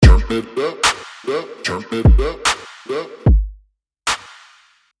Turn it up,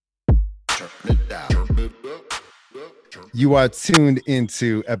 turn it down, turn it up. You are tuned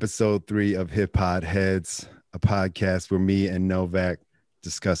into episode 3 of Hip Hop Heads, a podcast where me and Novak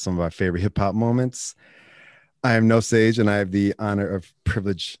discuss some of our favorite hip hop moments. I am No Sage, and I have the honor of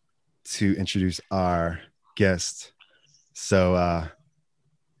privilege to introduce our guest. So,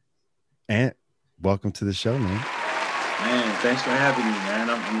 Ant, welcome to the show, man. Man, thanks for having me,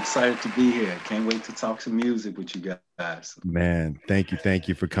 man. I'm excited to be here. Can't wait to talk some music with you guys. Man, thank you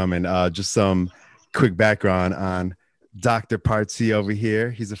for coming. Just some quick background on Dr. Party over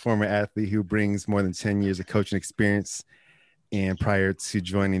here. He's a former athlete who brings more than 10 years of coaching experience. And prior to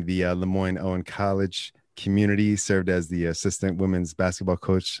joining the Lemoyne Owen College community, served as the assistant women's basketball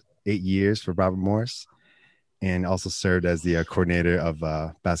coach 8 years for Robert Morris, and also served as the coordinator of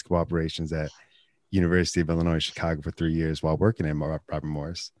basketball operations at University of Illinois Chicago for 3 years while working at Robert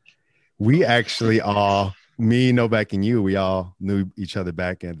Morris. We actually all, me, Novak, and you, we all knew each other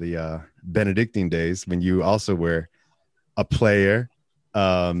back in the Benedictine days when you also were a player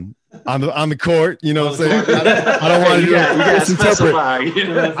on the court. You know what I'm saying? I don't want you to misinterpret.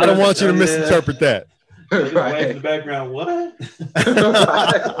 I don't want you to misinterpret that. Right. In the background, what?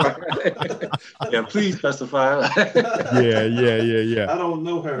 Right. Yeah, please specify. Yeah. I don't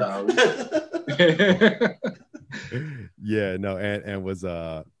know her. No. Yeah, no, and was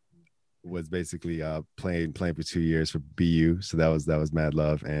basically playing for 2 years for BU, so that was mad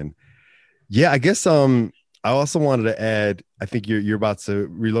love. And yeah, I guess I also wanted to add, I think you're about to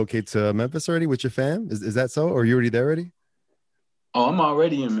relocate to Memphis already with your fam. Is that so, or are you already there already? Oh, I'm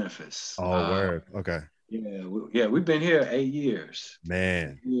already in Memphis. Oh, word. Okay. Yeah, we've been here 8 years.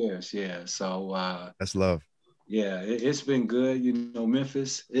 Man. Years, yeah. So that's love. Yeah, it's been good. You know,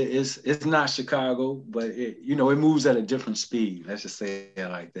 Memphis, it's not Chicago, but it moves at a different speed. Let's just say it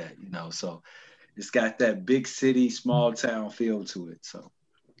like that, you know. So it's got that big city, small town feel to it. So,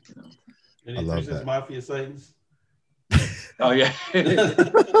 you know. Any Christians Mafia sightings? Oh yeah.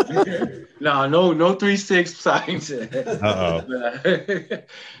 No 3-6 signs.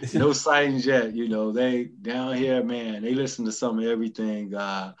 No signs yet. You know, they down here, man, they listen to some of everything.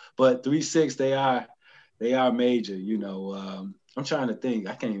 But 3-6, they are major, you know. I'm trying to think.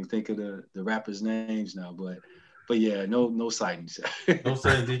 I can't even think of the rappers' names now, but yeah, no sightings. No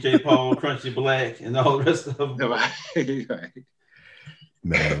sightings. DJ Paul, Crunchy Black, and all the rest of them. Right.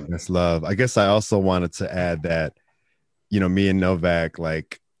 Man, that's love. I guess I also wanted to add that, you know, me and Novak,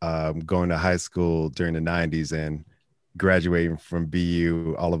 like going to high school during the 90s and graduating from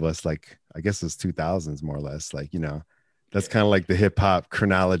BU, all of us, like, I guess it was 2000s more or less. Like, you know, that's kind of like the hip hop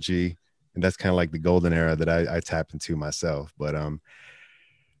chronology. And that's kind of like the golden era that I tapped into myself. But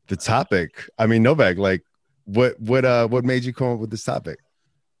the topic, I mean, Novak, like what made you come up with this topic?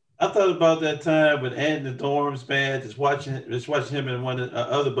 I thought about that time with Ant in the dorms, man, just watching him and one of the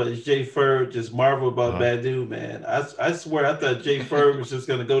other buddies, Jay Ferg, just marvel about Badu, man. I swear I thought Jay Ferg was just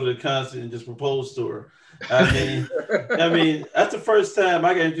gonna go to the concert and just propose to her. I mean, that's the first time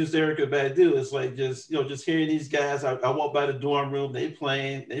I got introduced to Erykah Badu. It's like just hearing these guys. I walk by the dorm room, they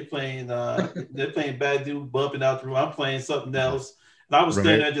playing Badu, bumping out the room. I'm playing something else, and I was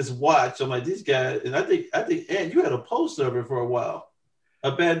standing there just watch. I'm like, these guys, and I think, Ant, you had a poster of it for a while.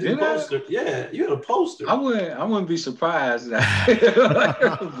 A Badu poster. Yeah, you had a poster. I wouldn't be surprised.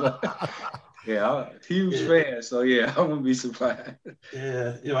 Yeah, I'm a huge fan, so yeah, I wouldn't be surprised.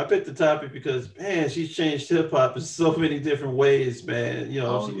 Yeah, I picked the topic because, man, she's changed hip hop in so many different ways, man.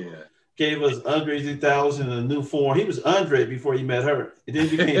 She gave us Andre 3000 in a new form. He was Andre before he met her. It then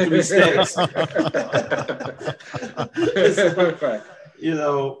became 3 Stacks.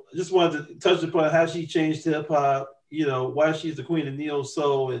 Just wanted to touch upon how she changed hip hop. Why she's the queen of neo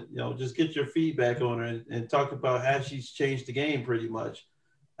soul, and just get your feedback on her and talk about how she's changed the game pretty much.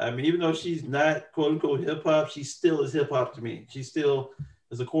 I mean, even though she's not quote unquote hip hop, she still is hip hop to me. She still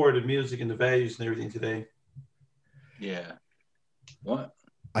is the core of the music and the values and everything today. Yeah. What?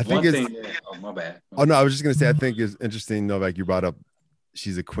 I think oh, my bad. Oh no, I was just gonna say I think it's interesting, Novak, you brought up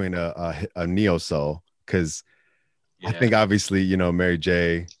she's a queen of neo soul, because I think obviously, Mary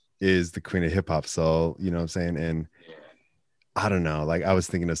J is the queen of hip hop soul, you know what I'm saying? And I don't know, like I was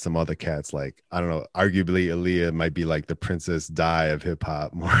thinking of some other cats, like, I don't know, arguably Aaliyah might be like the Princess Di of hip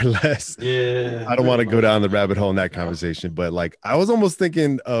hop, more or less. Yeah. I don't want to go down the rabbit hole in that conversation, but like I was almost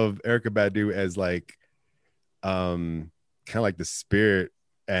thinking of Erykah Badu as like kind of like the spirit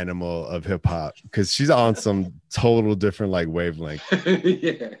animal of hip hop, because she's on some total different like wavelength.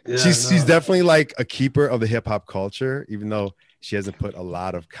 She's definitely like a keeper of the hip hop culture, even though she hasn't put a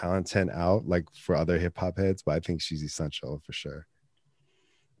lot of content out like for other hip hop heads, but I think she's essential for sure.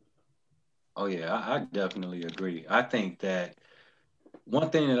 Oh yeah, I definitely agree. I think that one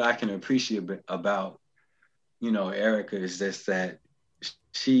thing that I can appreciate about, Erica is just that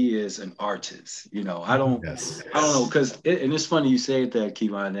she is an artist. Yes. I don't know, because and it's funny you say that,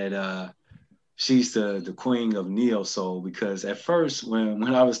 Kevon, that she's the queen of neo soul, because at first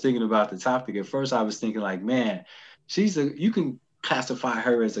when I was thinking about the topic, at first I was thinking like, man, you can classify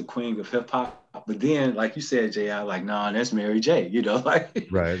her as a queen of hip hop, but then like you said, Jay, I like, nah, that's Mary J. Like,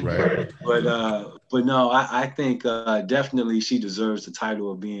 Right. but no, I think definitely she deserves the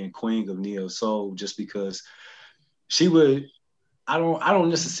title of being queen of neo soul, just because she would. I don't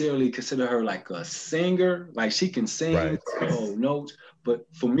necessarily consider her like a singer. Like she can sing, Right. notes, but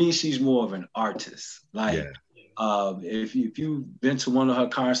for me, she's more of an artist. Like Yeah. if you've been to one of her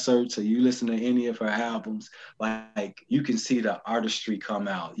concerts or you listen to any of her albums, like you can see the artistry come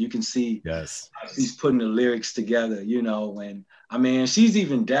out. You can see Yes. she's putting the lyrics together, and I mean she's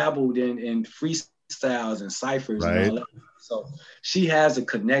even dabbled in freestyles and ciphers and Right. all that. So she has a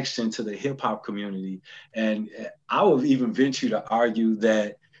connection to the hip hop community, and I would even venture to argue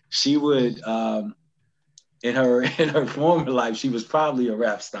that she would, in her in her former life, she was probably a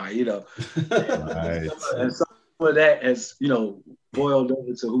rap star. Right. And some of that has boiled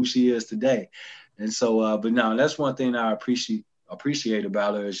over to who she is today. And so, but no, that's one thing I appreciate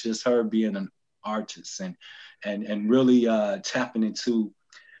about her, is just her being an artist and really tapping into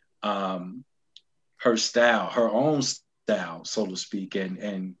her style, her own style, so to speak.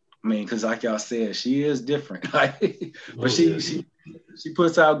 And I mean, because like y'all said, she is different. But she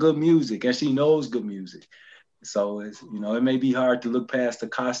puts out good music, and she knows good music. So it's it may be hard to look past the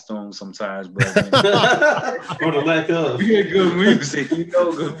costume sometimes, but or the lack of good music,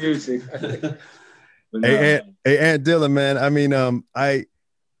 good music. But Hey, Aunt Dylan, man. I mean,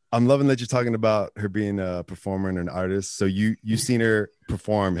 I'm loving that you're talking about her being a performer and an artist. So you seen her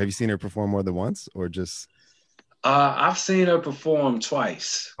perform? Have you seen her perform more than once, or just? I've seen her perform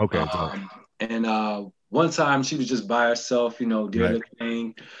twice. Okay. And one time she was just by herself, did Right. her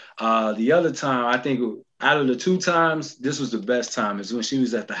thing. The other time, I think out of the two times, this was the best time, is when she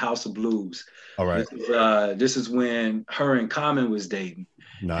was at the House of Blues. All right. This is when her and Common was dating.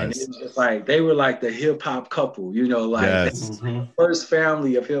 Nice. And it was just like they were like the hip hop couple, like Yes. the first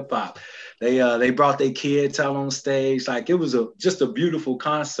family of hip hop. They brought their kids out on stage. Like it was just a beautiful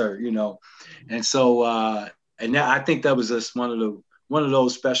concert, And so and I think that was just one of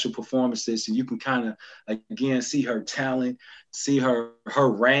those special performances, and you can kind of again see her talent, see her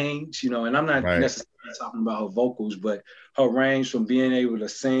range, and I'm not necessarily talking about her vocals, but her range from being able to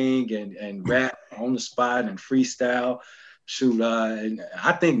sing and rap on the spot and freestyle. Shoot, and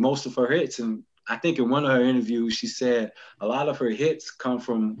I think most of her hits, and I think in one of her interviews she said a lot of her hits come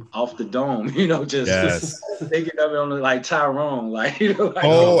from off the dome, just thinking of it on like Tyrone, like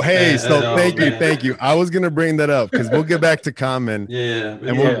hey, so thank you. I was gonna bring that up because we'll get back to Common,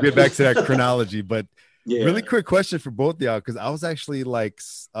 and we'll get back to that chronology. But really quick question for both of y'all, because I was actually like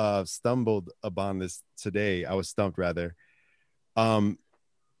stumbled upon this today. I was stumped rather. The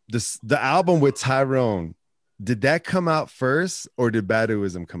album with Tyrone, did that come out first, or did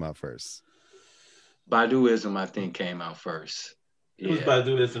Baduizm come out first? Baduizm, I think, came out first. It was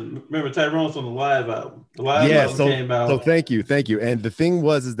Baduizm. Remember, Tyrone's on the live album. The live album came out. So thank you. And the thing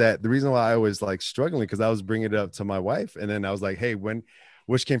is that the reason why I was like struggling, because I was bringing it up to my wife, and then I was like, "Hey,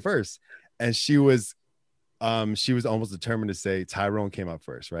 which came first?" And she was almost determined to say Tyrone came out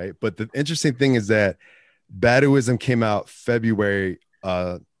first, right? But the interesting thing is that Baduizm came out February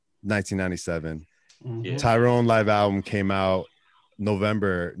 1997. Mm-hmm. Tyrone live album came out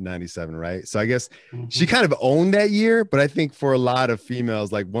November 97, right? So I guess she kind of owned that year, but I think for a lot of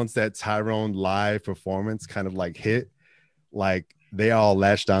females, like once that Tyrone live performance kind of like hit, like they all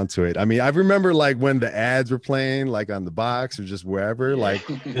latched onto it. I mean, I remember like when the ads were playing, like on the box or just wherever, like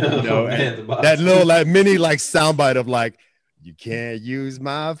that little like mini like soundbite of like, "You can't use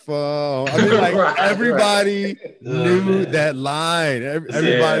my phone." I mean, like everybody knew that line.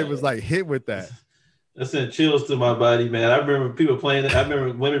 Everybody was like hit with that. That sent chills to my body, man. I remember people playing it. I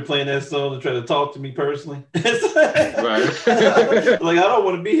remember women playing that song to try to talk to me personally. Like, I don't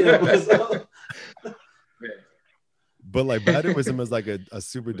want to be here. But like Baduizm is like a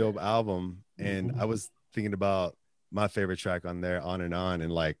super dope album. And I was thinking about my favorite track on there, On and On,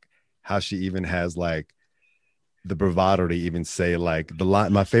 and like how she even has like the bravado to even say like the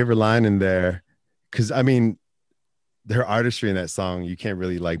line, my favorite line in there. Cause I mean, her artistry in that song, you can't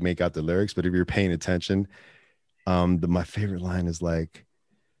really like make out the lyrics, but if you're paying attention, my favorite line is like,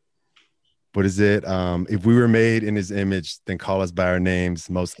 what is it? If we were made in his image, then call us by our names.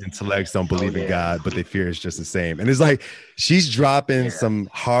 Most intellects don't believe in God, but they fear it's just the same. And it's like she's dropping some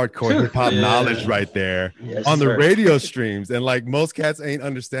hardcore hip hop knowledge right there on the radio streams. And like most cats ain't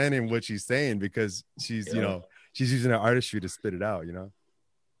understanding what she's saying because she's, you know, she's using her artistry to spit it out, you know?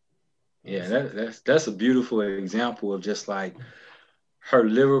 Yeah, that's a beautiful example of just like her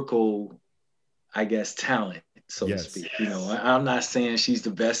lyrical, I guess, talent, so to speak. You know, I'm not saying she's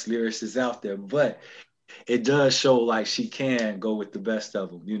the best lyricist out there, but it does show like she can go with the best of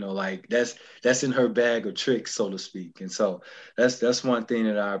them. You know, like that's in her bag of tricks, so to speak. And so that's one thing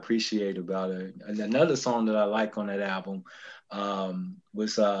that I appreciate about her. And another song that I like on that album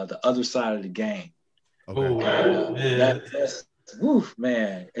was The Other Side of the Game. Okay. That's woof,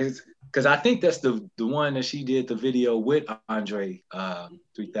 man. It's because I think that's the one that she did the video with Andre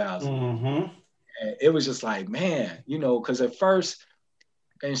 3000. And it was just like, man, you know, because at first,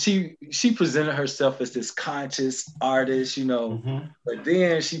 and she presented herself as this conscious artist, you know, but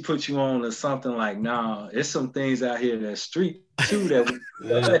then she put you on to something like, nah, there's some things out here that's street too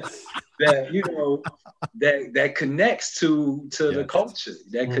that you know that connects to the culture,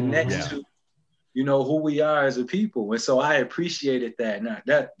 that connects to, you know, who we are as a people. And so I appreciated that. Now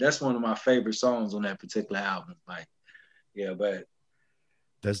that's one of my favorite songs on that particular album. Like, yeah, but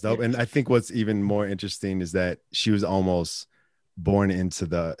that's dope. And I think what's even more interesting is that she was almost born into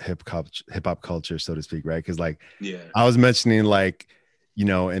the hip hop culture, so to speak, right? Because like, I was mentioning, like, you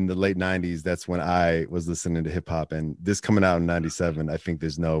know, in the late 90s, that's when I was listening to hip hop, and this coming out in 97, I think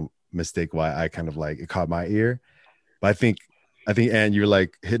there's no mistake why I kind of like it caught my ear. But I think, and you're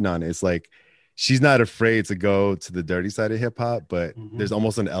like hitting on it. It's like she's not afraid to go to the dirty side of hip hop, but there's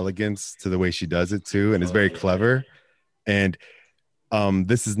almost an elegance to the way she does it too, and it's very clever. And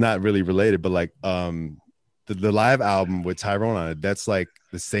this is not really related, but like the live album with Tyrone on it, that's like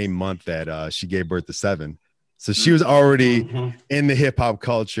the same month that she gave birth to Seven. So she was already in the hip hop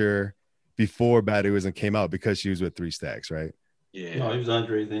culture before Badawism came out because she was with Three Stacks, right? Yeah. No, he was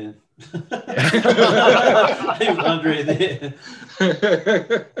Andre then. He was Andre then.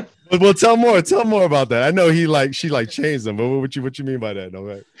 Well, tell more about that. I know she changed them, but what you mean by that? No,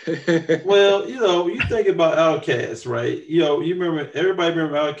 right? Well, you know, you think about Outkast, right? You know, everybody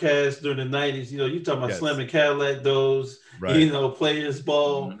remember Outkast during the 90s. You know, you talking about Slim and Cadillac, those, you know, Players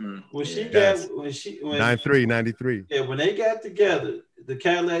Ball. When she got 93. Yeah, when they got together, the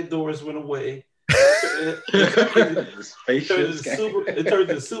Cadillac doors went away. It turned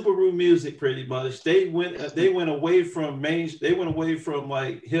to Subaru music pretty much. They went away from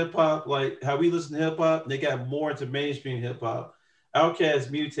like hip hop, like how we listen to hip hop, and they got more into mainstream hip hop.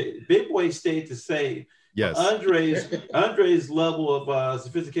 Outkast mutated. Big Boy stayed the same. Yes. Andre's level of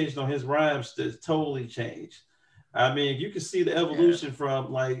sophistication on his rhymes totally changed. I mean, you can see the evolution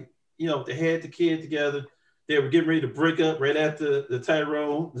from, like, you know, they had the kid together. They were getting ready to break up right after the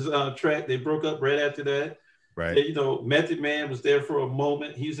Tyrone track. They broke up right after that. Right. They, you know, Method Man was there for a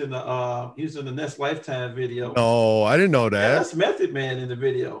moment. He's in the Next Lifetime video. Oh, I didn't know that. Yeah, that's Method Man in the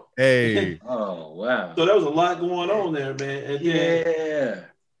video. Hey. Oh, wow. So there was a lot going on there, man. And then,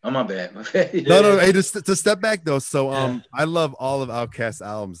 oh, my bad. No. Hey, to step back though. So I love all of Outkast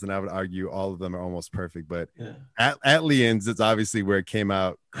albums, and I would argue all of them are almost perfect. But Atlians is obviously where it came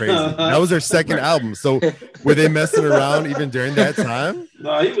out crazy. That was their second album. So were they messing around even during that time?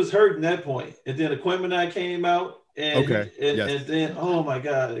 No, he was hurting that point. And then Aquemini came out. And and then, oh my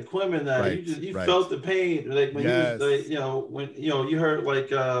God, Aquemini, you felt the pain, like when he was, like, you know, when, you know, you heard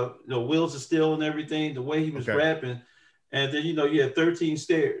like you know, Wheels of Steel and everything, the way he was rapping. And then, you know, you had 13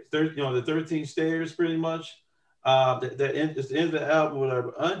 Stairs, the 13 Stairs pretty much. At the end of the album,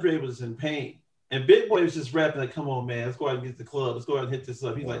 whatever, Andre was in pain. And Big Boy was just rapping like, come on, man, let's go out and get the club. Let's go out and hit this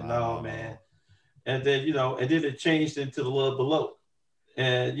up. He's like, no, man. And then, you know, and then it changed into The Love Below.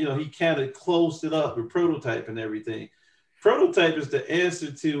 And, you know, he kind of closed it up with Prototype and everything. Prototype is the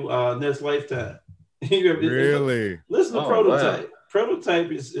answer to Next Lifetime. Really? Listen to Prototype. Wow.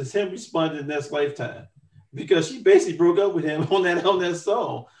 Prototype is him responding to Next Lifetime. Because she basically broke up with him on that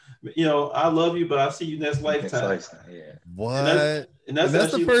song. You know, I love you, but I'll see you next lifetime. What? And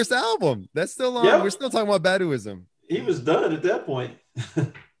that's the first album. That's still on. We're still talking about Badawism. He was done at that point.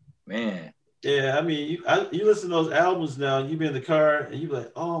 Man. Yeah, I mean, you listen to those albums now, and you be in the car, and you're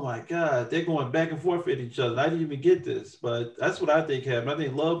like, oh my God, they're going back and forth with each other. I didn't even get this, but that's what I think happened. I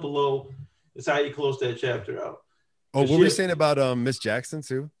think Love Below is how you close that chapter out. Oh, what were you saying about Miss Jackson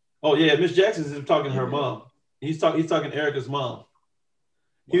too? Oh yeah, Miss Jackson is talking to her mom. He's talking Erica's mom.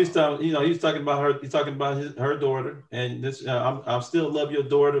 He was talking, you know, he's talking about her. He's talking about her daughter, and this. I'm still love your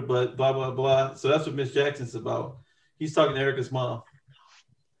daughter, but blah blah blah. So that's what Miss Jackson's about. He's talking to Erica's mom.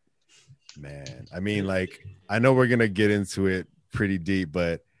 Man, I mean, like, I know we're gonna get into it pretty deep,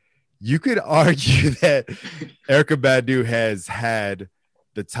 but you could argue that Erykah Badu has had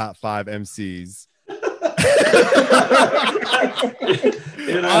the top 5 MCs.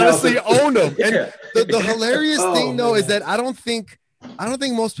 Honestly, own them. And the hilarious thing though is that I don't think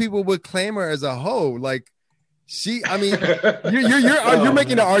most people would claim her as a hoe. Like, I mean, you're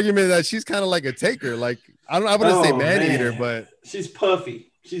making the argument that she's kind of like a taker. Like, I wouldn't say man eater, but she's puffy.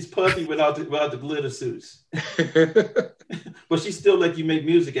 She's puffy without the glitter suits. But she still let you make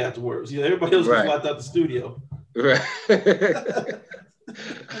music afterwards. Everybody else was locked out the studio. Right.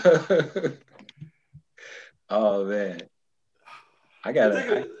 Oh man, I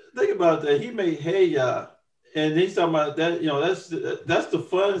gotta think about that. He made Hey Ya, and he's talking about that. That's the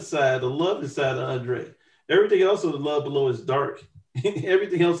fun side, the loving side of Andre. Everything else on the Love Below is dark.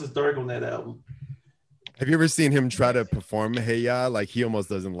 Everything else is dark on that album. Have you ever seen him try to perform Hey Ya? Like, he almost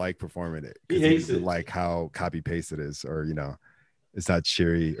doesn't like performing it. He hates it. Like how copy paste it is, or it's not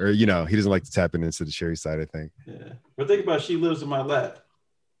cheery, or he doesn't like to tap into the cheery side, I think. Yeah, but think about She Lives in My Lap.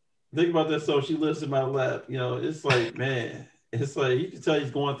 Think about that song, She Lives in My Lap. It's like, man, it's like you can tell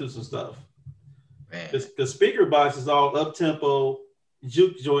he's going through some stuff. Man, the speaker box is all up tempo,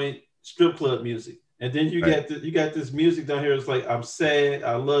 juke joint, strip club music, and then you got this music down here. It's like, I'm sad,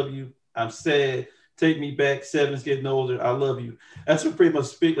 I love you, I'm sad. Take me back, Seven's getting older, I love you. That's what pretty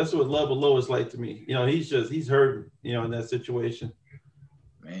much that's what Love Below is like to me. He's hurting, in that situation.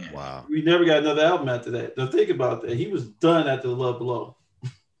 Man. Wow. We never got another album after that. Now think about that. He was done after the Love Below.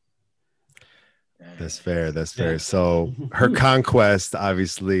 That's fair. So her conquest,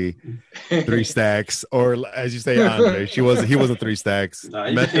 obviously, 3 Stacks, or as you say, Andre, he wasn't 3 Stacks.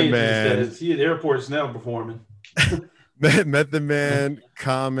 Nah, Method Man. He at airports now performing. Method Man,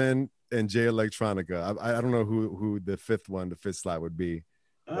 Common, and Jay Electronica. I don't know who the fifth slot would be.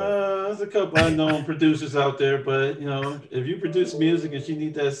 There's a couple unknown producers out there, but if you produce music and she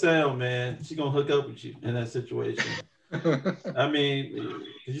need that sound, man, she gonna hook up with you in that situation. I mean,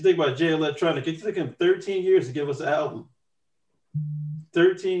 if you think about Jay Electronica, it took him 13 years to give us an album.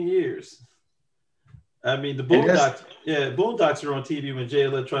 13 years. I mean, the Boondocks were on TV when Jay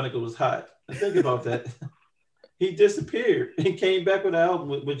Electronica was hot. Think about that. He disappeared and came back with an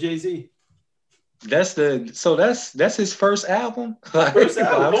album with Jay-Z. That's his first album. First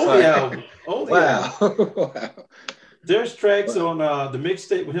album, only album. Wow. Wow. There's tracks on the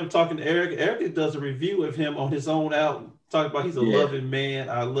mixtape with him talking to Eric. Eric does a review of him on his own album, talking about he's a loving man.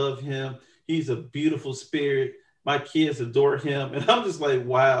 I love him. He's a beautiful spirit. My kids adore him. And I'm just like,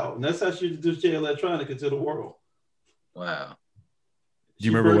 wow. And that's how she introduced Jay Electronica to the world. Wow. Do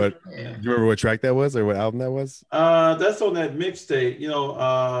you remember what track that was, or what album that was? That's on that mixtape.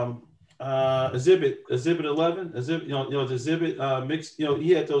 Exhibit 11. The Exhibit mix. He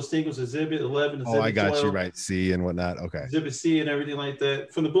had those singles, Exhibit 11. Exhibit I got 12, you right. C and whatnot. Okay. Exhibit C and everything like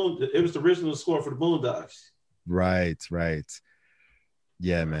that. From it was the original score for the Boondocks. Right.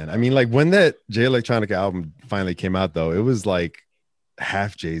 Yeah, man. I mean, like, when that Jay Electronica album finally came out, though, it was like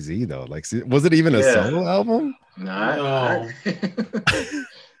half Jay-Z, though. Like, was it even a solo album? No.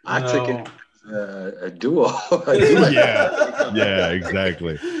 I took it a duo. Yeah,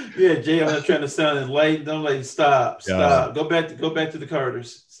 exactly. Yeah, Jay, I'm trying to sound enlightened. I'm like, stop. Go back to the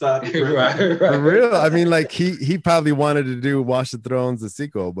Carters. Stop. Right. For real. I mean, like, he probably wanted to do Watch the Thrones, the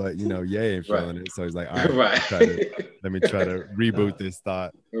sequel, but Ye ain't feeling it. So he's like, all right. Let me try to reboot this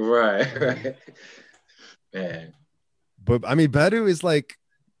thought. Right. Man. But I mean, Badu is like,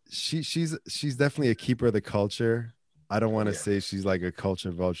 she's definitely a keeper of the culture. I don't want to say she's like a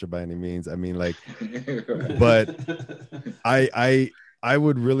culture vulture by any means. I mean, like, but I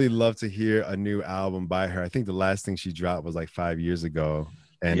would really love to hear a new album by her. I think the last thing she dropped was like 5 years ago,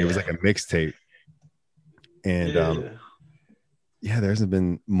 and it was like a mixtape. And there hasn't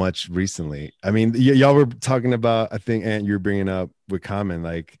been much recently. I mean, y'all were talking about, I think, Ant, you were bringing up with Common,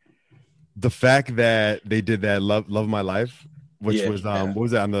 like the fact that they did that Love My Life, which was what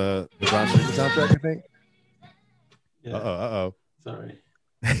was that on the Brown Sugar soundtrack, I think? Yeah. Uh-oh. Sorry.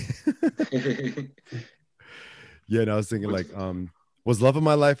 Yeah, and I was thinking, like, was Love of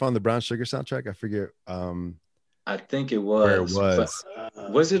My Life on the Brown Sugar soundtrack? I forget. I think it was. Where it was.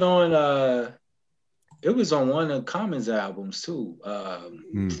 Was it on it was on one of Common's albums too.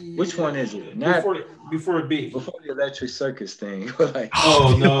 Which one is it? Before it be. Before the Electric Circus thing. Like,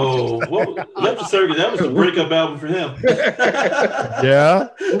 oh no. Electric Circus, that was the breakup album for him. Yeah.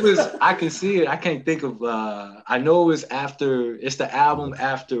 It was, I can see it. I can't think of I know it's the album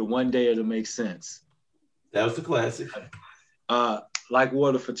after One Day It'll Make Sense. That was the classic. Like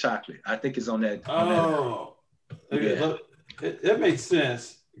Water for Chocolate. I think it's on that. That makes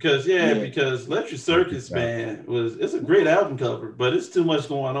sense. Because Electric Circus, man, it's a great album cover, but it's too much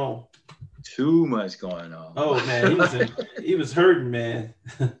going on. Too much going on. Oh man, he was hurting, man.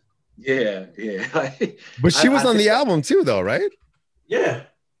 Yeah. But she was on the album too, though, right? Yeah.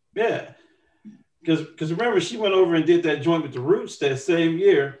 Because remember, she went over and did that joint with the Roots that same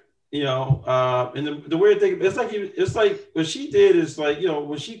year. And the weird thing, it's like what she did is like,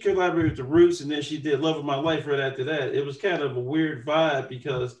 when she collaborated with the Roots and then she did Love of My Life right after that, it was kind of a weird vibe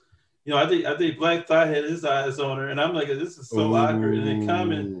because, I think Black Thought had his eyes on her, and I'm like, this is so awkward. And then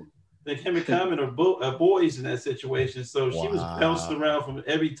him and Common are boys in that situation, so she was bouncing around from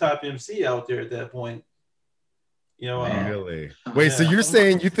every top MC out there at that point. Really? Wait, so you're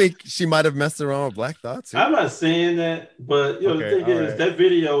saying you think she might have messed around with Black Thought too? I'm not saying that, but the thing is, that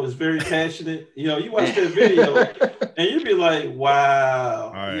video is very passionate. You watch that video and you'd be like,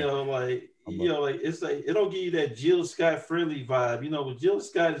 wow. Right. It's like it don't give you that Jill Scott friendly vibe. With Jill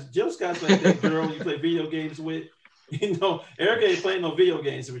Scott's like that girl you play video games with. Erica ain't playing no video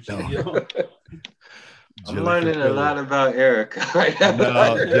games with you. I'm learning a lot about Erica right now.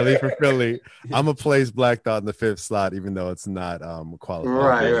 No, Jelly for Philly. I'm gonna place Black Thought in the 5th slot, even though it's not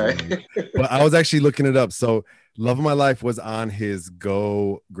qualified. Right. But I was actually looking it up. So Love of My Life was on his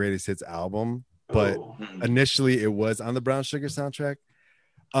Go Greatest Hits album, but initially it was on the Brown Sugar soundtrack.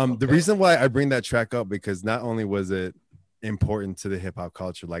 The reason why I bring that track up, because not only was it important to the hip hop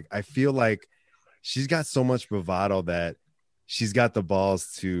culture, like I feel like she's got so much bravado that she's got the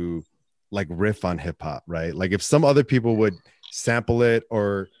balls to like riff on hip hop, right? Like if some other people would sample it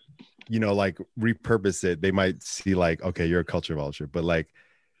or, like repurpose it, they might see like, okay, you're a culture vulture. But like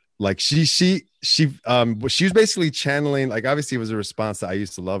she was basically channeling, like obviously it was a response to I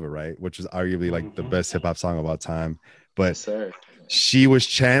Used to Love Her, right? Which was arguably like the best hip hop song of all time. But she was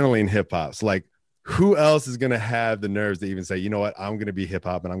channeling hip hop. So like who else is gonna have the nerves to even say, you know what, I'm gonna be hip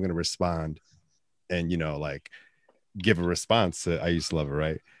hop and I'm gonna respond and like give a response to I Used to Love Her,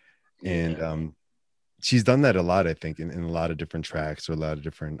 right? And she's done that a lot, I think, in a lot of different tracks or a lot of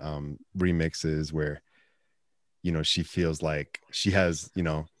different remixes where she feels like she has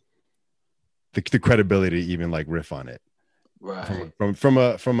the credibility to even like riff on it, right? From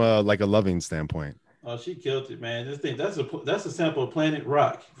a like a loving standpoint. Oh, she killed it, man. This thing, that's a sample of Planet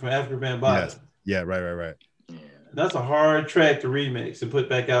Rock from Afrika Bambaataa. Yes. Yeah, right. Yeah. That's a hard track to remix and put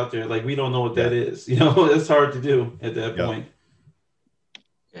back out there. Like we don't know what that is. It's hard to do at that point.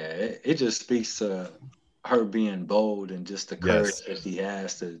 Yeah, it just speaks to her being bold and just the courage that she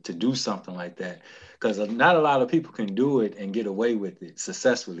has to do something like that. Because not a lot of people can do it and get away with it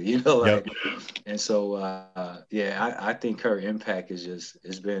successfully, And so, I think her impact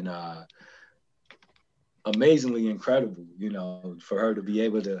has been amazingly incredible, for her to be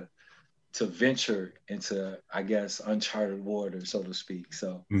able to venture into, I guess, uncharted water, so to speak.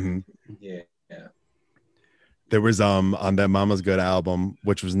 So, yeah. There was on that Mama's Good album,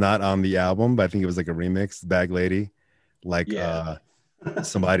 which was not on the album, but I think it was like a remix, Bag Lady. Like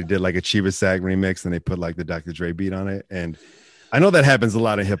somebody did like a Chiba Sag remix and they put like the Dr. Dre beat on it. And I know that happens a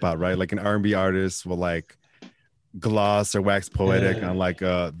lot in hip hop, right? Like an R&B artist will like gloss or wax poetic on like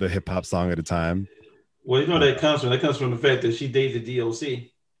the hip hop song at a time. Well, that comes from the fact that she dated DOC.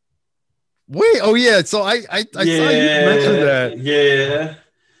 Wait, oh yeah. So I saw you mention that. Yeah.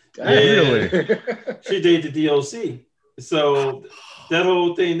 Really? She dated the DOC. So that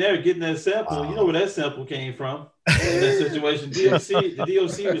whole thing there, getting that sample, you know where that sample came from in that situation. The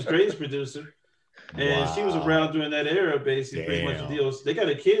DOC was Dre's producer. And she was around during that era, basically, pretty much the DOC. They got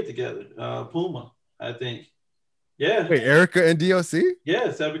a kid together, Puma, I think. Yeah. Wait, Erica and DOC?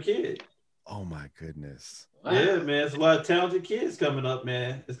 Yes, have a kid. Oh my goodness. Wow. Yeah, man. It's a lot of talented kids coming up,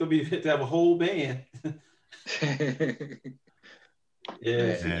 man. It's gonna be to have a whole band.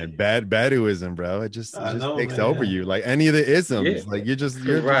 Yeah, and Baduism, bro. It just takes over you. Like any of the isms, like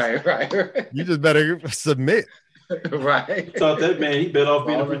you're right. You just better submit. Right. Thought that man, he bet off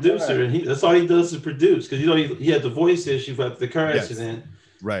being a producer, and that's all he does is produce because he had the voice issue after the car accident.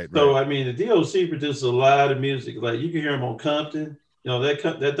 Right. So I mean, the DOC produces a lot of music. Like you can hear him on Compton.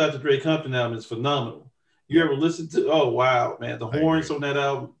 That Dr. Dre Compton album is phenomenal. You ever listen to? Oh wow, man! The horns on that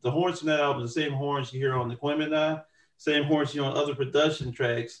album. The horns from that album, the same horns you hear on the Quemini. Same horns on other production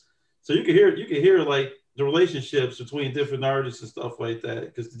tracks. So you can hear like the relationships between different artists and stuff like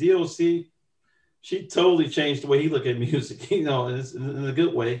that. Because the DOC, she totally changed the way he looked at music, in a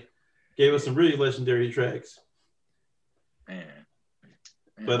good way. Gave us some really legendary tracks. Man.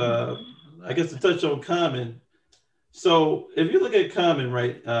 But I guess to touch on Common, So if you look at Common,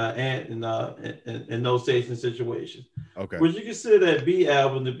 right, and in those station situations, Okay. would you consider that B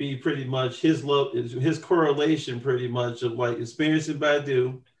album to be pretty much his correlation, pretty much of like experiencing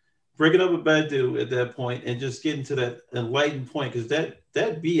Badu, breaking up with Badu at that point, and just getting to that enlightened point? Because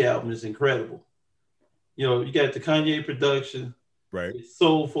that B album is incredible. You know, you got the Kanye production, Right. it's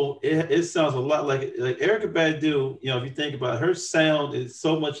soulful. It sounds a lot like Erykah Badu. You know, if you think about it, her sound is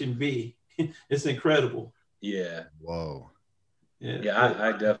so much in B, it's incredible. Yeah. Whoa. Yeah,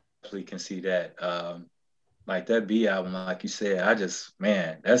 I definitely can see that. Like that B album, like you said,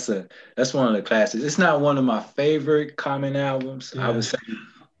 man, that's one of the classics. It's not one of my favorite Common albums. Yeah. I would say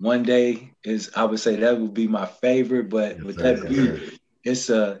One Day I would say that would be my favorite, but Yes, with sir, that yes,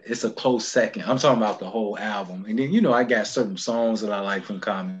 B, it's a close second. I'm talking about the whole album. And then, I got certain songs that I like from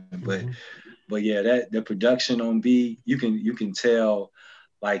Common, but yeah, that the production on B, you can tell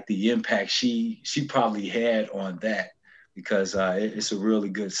like the impact she probably had on that, because it's a really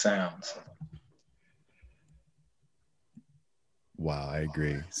good sound. So. Wow, I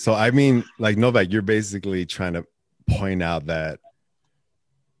agree. So I mean, like Novak, you're basically trying to point out that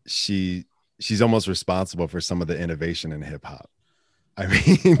she's almost responsible for some of the innovation in hip hop. I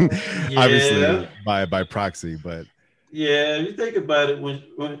mean, obviously by proxy, but yeah, you think about it,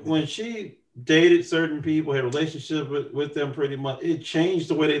 when she dated certain people, had relationships with them, pretty much it changed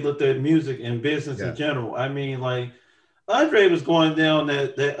the way they looked at music and business in general. I mean, like Andre was going down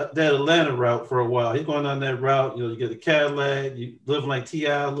that Atlanta route for a while. He's going down that route. You know, you get a Cadillac, you live like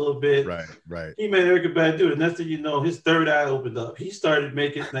T.I. a little bit. Right. He made Erykah Badu, and next thing you know, his third eye opened up. He started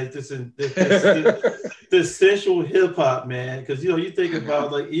making like this essential hip hop, man. Because you think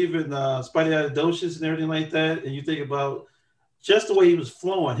about like even Spidey and everything like that, and you think about just the way he was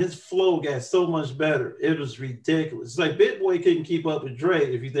flowing. His flow got so much better. It was ridiculous. It's like Big Boy couldn't keep up with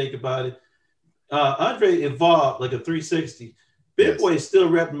Dre, if you think about it. Andre evolved like a 360. Big Boy is still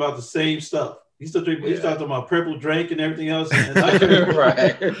rapping about the same stuff. He's talking about purple drink and everything else. And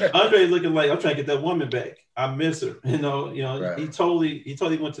Andre looking like, I'm trying to get that woman back. I miss her. Right. He totally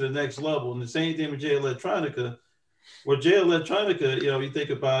went to the next level. And the same thing with Jay Electronica. Where Jay Electronica, you think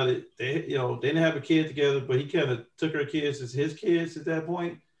about it, they didn't have a kid together, but he kind of took her kids as his kids at that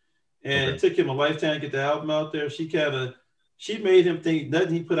point. And it took him a lifetime to get the album out there. She made him think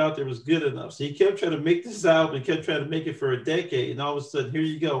nothing he put out there was good enough. So he kept trying to make this album and kept trying to make it for a decade. And all of a sudden, here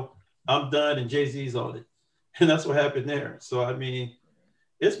you go. I'm done, and Jay-Z's on it. And that's what happened there. So, I mean,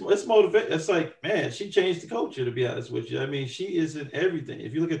 it's motivating. It's like, man, she changed the culture, to be honest with you. I mean, she is in everything.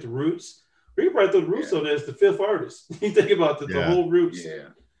 If you look at the Roots, we probably throw the Roots on there as the fifth artist. You think about the whole Roots. Yeah.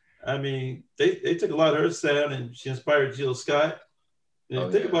 I mean, they took a lot of her sound, and she inspired Jill Scott.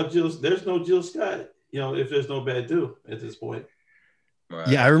 And think about Jill. There's no Jill Scott. If there's no Badu at this point. Right.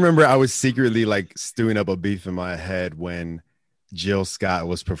 Yeah, I remember I was secretly like stewing up a beef in my head when Jill Scott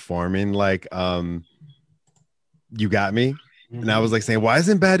was performing like You Got Me. And I was like saying, why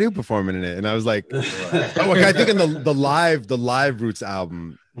isn't Badu performing in it? And I was like, I think in the live Roots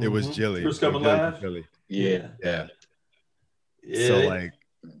album, it was Jilly. First Coming Live? Yeah. So like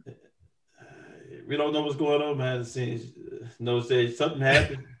we don't know what's going on behind the scenes. No, say something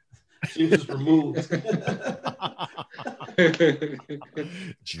happened. She was removed.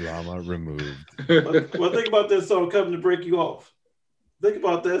 Drama removed. Well, think about that song, Coming to Break You Off. Think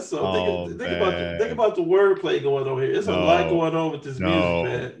about that song. Think about the wordplay going on here. There's a lot going on with this music,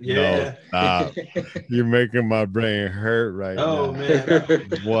 man. Yeah. No, stop. You're making my brain hurt right now. Oh, man.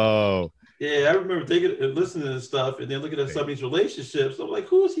 Whoa. Yeah, I remember listening to this stuff and then looking at some of these relationships. I'm like,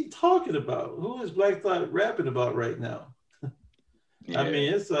 who is he talking about? Who is Black Thought rapping about right now? I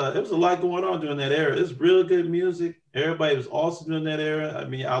mean, it was a lot going on during that era. It's real good music. Everybody was awesome during that era. I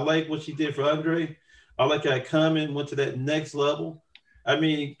mean, I like what she did for Andre. I like how Common went to that next level. I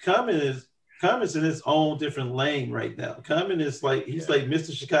mean, Common's in his own different lane right now. Common is like he's like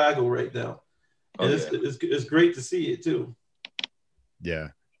Mr. Chicago right now. And it's great to see it too. Yeah,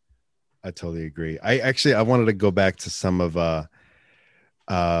 I totally agree. I wanted to go back to some of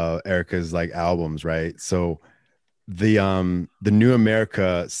Erykah's like albums, right? So the New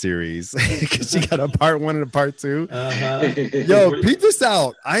America series, because she got a part 1 and a part 2. Yo, peep this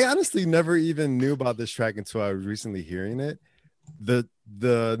out. I honestly never even knew about this track until I was recently hearing it. The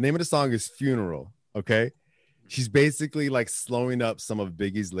name of the song is Funeral. Okay, she's basically like slowing up some of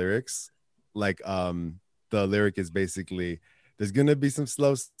Biggie's lyrics. Like the lyric is basically, there's gonna be some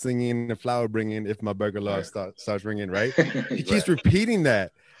slow singing and flower bringing if my burger alarm starts ringing, right? He keeps repeating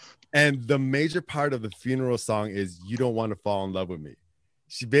that. And the major part of the Funeral song is you don't want to fall in love with me.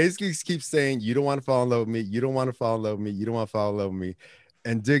 She basically keeps saying, you don't want to fall in love with me. You don't want to fall in love with me. You don't want to fall in love with me.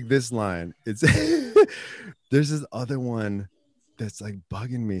 And dig this line. It's there's this other one that's like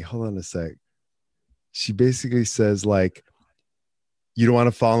bugging me. Hold on a sec. She basically says, like, you don't want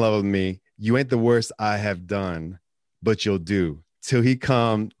to fall in love with me. You ain't the worst I have done, but you'll do. Till he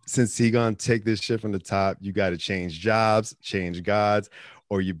come, since he gonna take this shit from the top, you got to change jobs, change gods,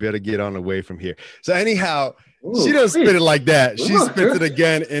 or you better get on away from here. So anyhow, she doesn't spit it like that. She spits it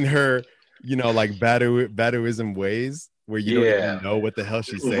again in her, you know, like Baduism ways, where you don't even know what the hell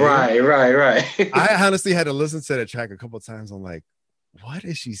she's saying. Right. I honestly had to listen to that track a couple of times. I'm like, what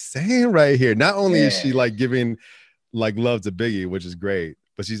is she saying right here? Not only is she like giving like love to Biggie, which is great,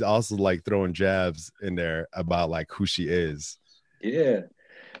 but she's also like throwing jabs in there about like who she is. Yeah.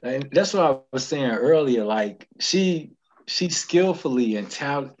 And that's what I was saying earlier. Like she skillfully and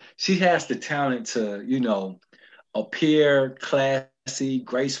she has the talent to, you know, appear classy,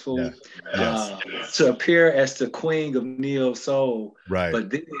 graceful, to appear as the queen of neo soul. Right. But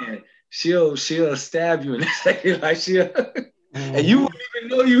then she'll stab you in the second, like and you wouldn't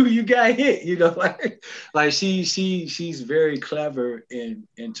even know you got hit, you know, like she's very clever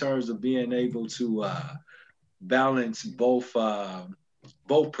in terms of being able to balance both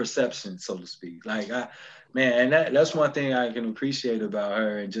perceptions, so to speak. Like and that's one thing I can appreciate about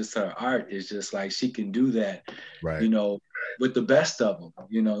her, and just her art is just like she can do that, right? You know, with the best of them.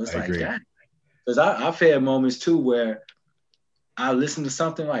 You know, it's like that. Because I've had moments too where I listen to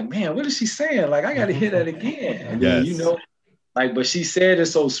something like, man, what is she saying? Like I got to hear that again. I mean, you know, like, but she said it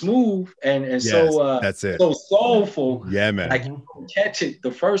so smooth and so that's it. So soulful. Yeah, man. Like you don't catch it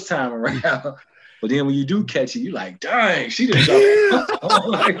the first time around. But then when you do catch it, you like, dang, she didn't go.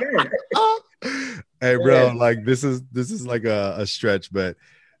 Like, hey, bro, like this is like a stretch, but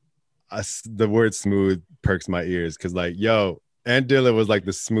the word smooth perks my ears because, like, yo, Ant Dillard was like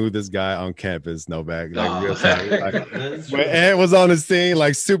the smoothest guy on campus, no back, like real time. Like, when Ant was on the scene,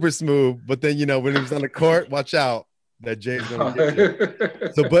 like super smooth, but then you know when he was on the court, watch out, that Jay's gonna get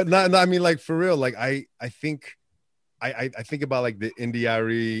you. So, but not, I mean, like for real, like I think about like the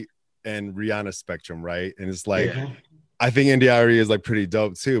India.Arie and Rihanna spectrum, right? And it's like I think India.Arie is like pretty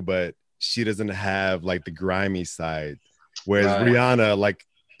dope too, but she doesn't have like the grimy side, whereas Rihanna, like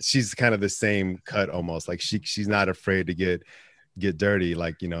she's kind of the same cut almost. Like she's not afraid to get dirty,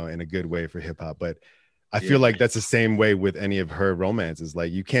 like, you know, in a good way for hip hop. But I feel like that's the same way with any of her romances.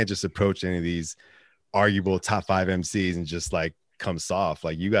 Like you can't just approach any of these arguable top 5 MCs and just like come soft.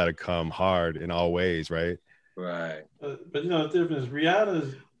 Like you got to come hard in all ways, right? Right. But you know the difference.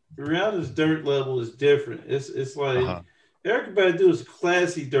 Rihanna's dirt level is different. It's like Erykah Badu is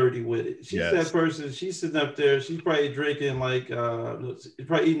classy dirty with it. She's that person. She's sitting up there. She's probably drinking like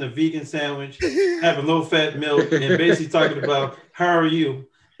probably eating a vegan sandwich, having low fat milk, and basically talking about how are you.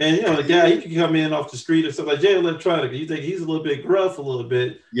 And you know the guy, he can come in off the street or something like Jay Electronica. You think he's a little bit gruff, a little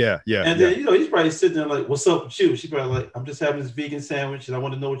bit. Yeah. And then you know he's probably sitting there like, "What's up with you?" She's probably like, "I'm just having this vegan sandwich, and I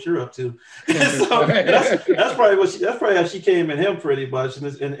want to know what you're up to." So that's probably how she came at him pretty much.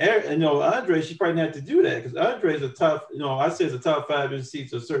 And you know Andre, she probably didn't have to do that because Andre's a top. You know, I say it's a top 5 MC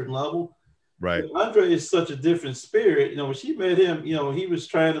to a certain level. Right. But Andre is such a different spirit. You know, when she met him, you know, he was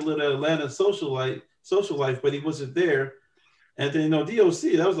trying to live that Atlanta social life, but he wasn't there. And then, you know,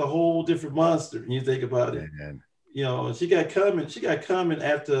 DOC, that was a whole different monster when you think about it. Man. You know, she got coming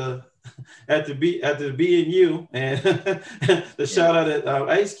after BNU and the shout out at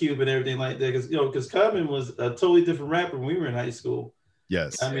Ice Cube and everything like that. Because Common was a totally different rapper when we were in high school.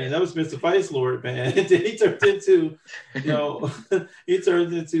 Yes. I mean, that was Mr. Vice Lord, man. And then he turned into, you know,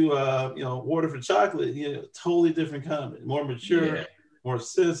 Water for Chocolate, you know, totally different Common, more mature, more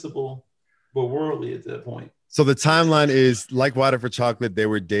sensible, but worldly at that point. So the timeline is like Water for Chocolate, they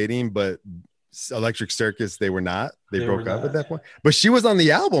were dating, but Electric Circus, they were not. They broke up at that point. But she was on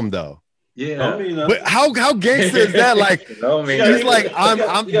the album though. Yeah. But how gangster is that? Like, she's like,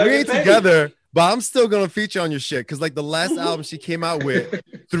 we ain't together, but I'm still gonna feature on your shit. Cause like the last album she came out with,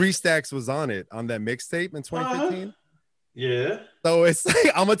 3 Stacks was on it on that mixtape in 2015. Yeah. So it's like,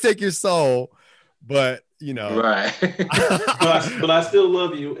 I'm gonna take your soul, but you know, right. but I still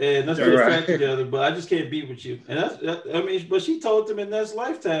love you, and let's get back together. But I just can't be with you, and but she told them in Next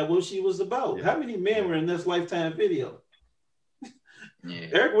Lifetime what she was about. How many men were in Next Lifetime video?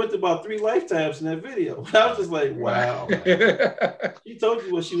 Eric went to about 3 lifetimes in that video. I was just like, wow. She told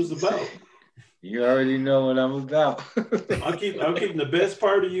you what she was about. You already know what I'm about. I'm keeping the best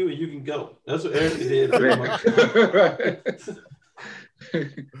part of you, and you can go. That's what Eric did.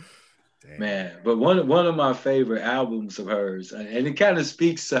 Man, but one of my favorite albums of hers, and it kind of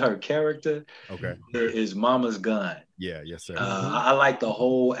speaks to her character, is Mama's Gun. Yeah, yes, sir. I like the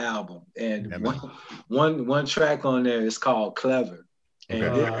whole album, and one track on there is called Clever,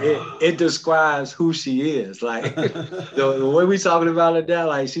 And it describes who she is. Like the way we talking about it now,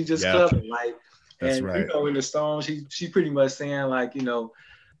 like she just clever. Like, that's and right. you know, in the song, she pretty much saying like, you know,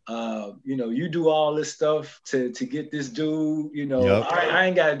 you do all this stuff to get this dude. You know, I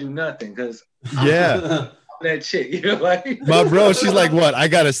ain't gotta do nothing because that chick. You know, like my bro, she's like, what? I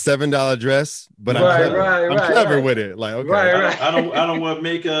got a $7 dress, but I'm clever with it. Like, okay, I don't wear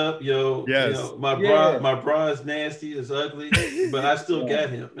makeup, yo. Yes. You know, my bra is nasty, it's ugly, but I still got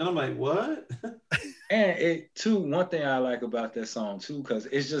him. And I'm like, what? And one thing I like about that song too, because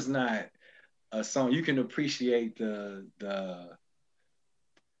it's just not a song. You can appreciate the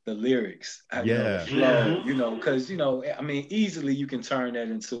lyrics, you know, the flow, you know, because you know, I mean, easily you can turn that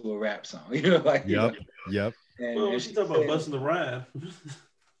into a rap song, you know, like yep. And well, she talking about busting the rhyme,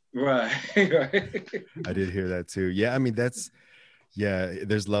 right. I did hear that too. Yeah, I mean, there's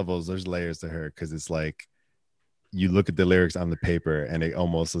levels, there's layers to her because it's like you look at the lyrics on the paper and it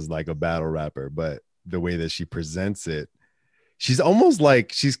almost is like a battle rapper, but the way that she presents it, she's almost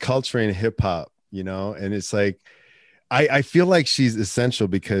like she's culturing hip hop, you know, and it's like. I feel like she's essential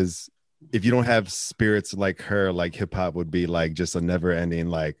because if you don't have spirits like her, like hip hop would be like just a never ending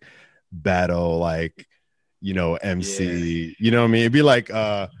like battle, like, you know, MC, you know what I mean? It'd be like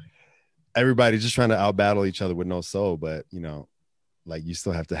everybody just trying to out battle each other with no soul, but you know, like you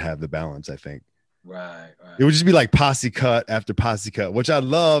still have to have the balance, I think. Right. It would just be like posse cut after posse cut, which I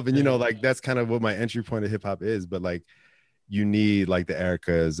love. And, you know, like that's kind of what my entry point of hip hop is, but like, you need like the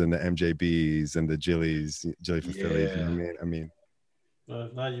Ericas and the MJBs and the Jilly from Philly. You know what I mean? Well,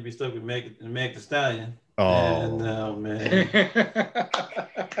 now you'd be stuck with Meg the Stallion. Oh, no, man.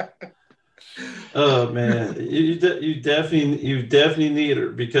 Oh man, you definitely need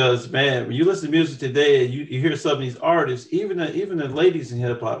her because man, when you listen to music today and you hear some of these artists, even the ladies in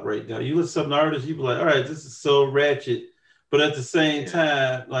hip hop right now, you listen to some of the artists, you be like, all right, this is so ratchet, but at the same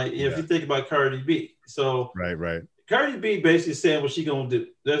time, like if you think about Cardi B, so right. Cardi B basically saying what she gonna do.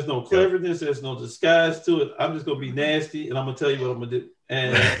 There's no cleverness. There's no disguise to it. I'm just gonna be nasty, and I'm gonna tell you what I'm gonna do.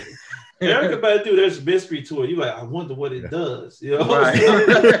 And Erykah Badu, there's a mystery to it. You're like, I wonder what it does. You know,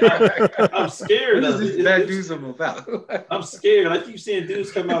 I'm scared of it. That do something about. I'm scared. I keep seeing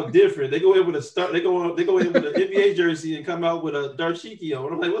dudes come out different. They go in with a start. They go in with an NBA jersey and come out with a dashiki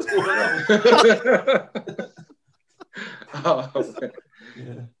on. I'm like, what's going on?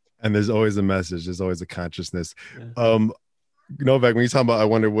 Yeah. And there's always a message. There's always a consciousness. Novak, when you talk about, I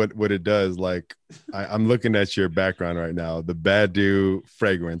wonder what it does. Like, I'm looking at your background right now. The Badu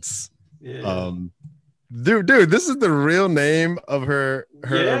fragrance. Yeah. Dude, this is the real name of her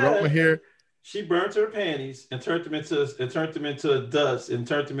aroma here. She burnt her panties and turned them into a dust and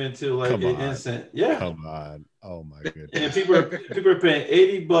turned them into like an incense. Yeah. Come on. Oh my goodness. And people are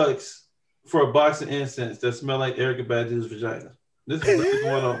paying $80 for a box of incense that smell like Erykah Badu's vagina. This is what's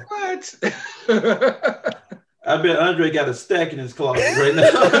going on. What? I bet Andre got a stack in his closet right now.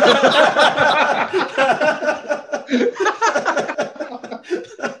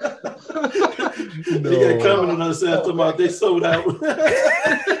 No. He got coming on us after about they sold out.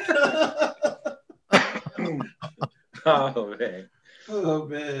 Oh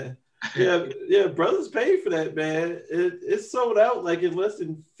man. Yeah, brothers paid for that, man. It sold out like in less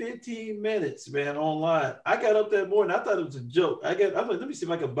than 15 minutes, man, online. I got up that morning. I thought it was a joke. I'm like, let me see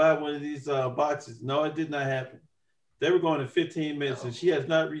if I could buy one of these boxes. No, it did not happen. They were going in 15 minutes, and she has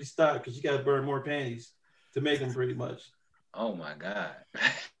not restocked because she got to burn more panties to make them pretty much. Oh my God.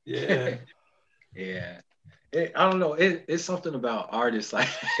 Yeah. Yeah. I don't know. It's something about artists like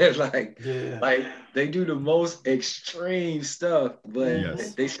they do the most extreme stuff,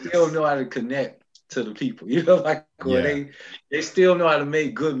 but they still know how to connect to the people. You know, like they still know how to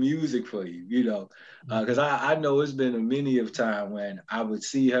make good music for you. You know, because I know it's been a many of time when I would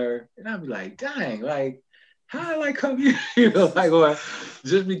see her and I'd be like, dang, like how I like her, you know, like or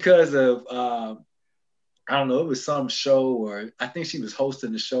just because of I don't know, it was some show or I think she was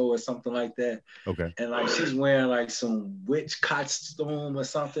hosting the show or something like that. Okay. And like she's wearing like some witch costume or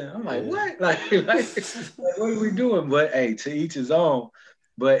something. I'm like, what? Like what are we doing? But hey, to each his own.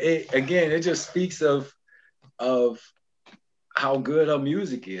 But it just speaks of how good her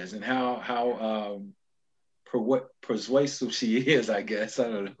music is and how persuasive she is, I guess. I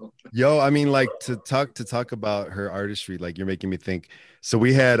don't know. Yo, I mean, like to talk about her artistry, like you're making me think. So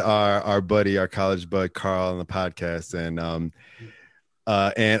we had our buddy, our college bud Carl on the podcast, and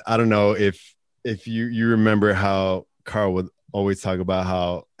I don't know if you remember how Carl would always talk about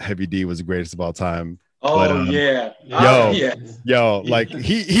how Heavy D was the greatest of all time, Oh But, yeah. Yo, like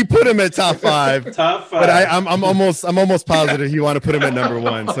he put him at top 5. Top 5. But I'm almost positive he wanted to put him at number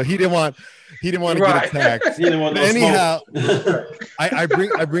 1. So he didn't want to get attacked. He didn't want no anyhow, smoke.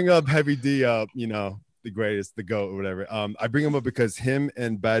 I bring up Heavy D, the greatest, the GOAT or whatever. I bring him up because him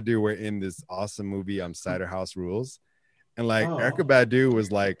and Badu were in this awesome movie, Cider House Rules. And like Erykah Badu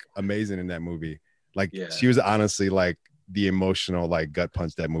was like amazing in that movie. Like she was honestly like the emotional like gut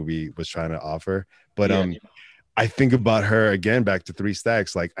punch that movie was trying to offer. But I think about her again, back to 3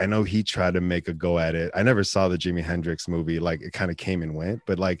 Stacks. Like I know he tried to make a go at it. I never saw the Jimi Hendrix movie. Like it kind of came and went,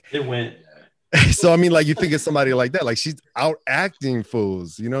 but like it went. So I mean, like you think of somebody like that, like she's out acting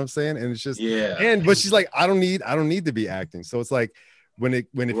fools, you know what I'm saying? And it's just but she's like, I don't need to be acting. So it's like when it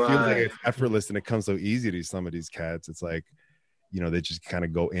feels like it's effortless and it comes so easy to some of these cats, it's like, they just kind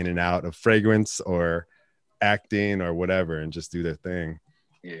of go in and out of fragrance or acting or whatever and just do their thing.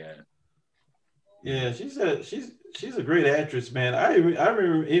 Yeah, she's a great actress, man. I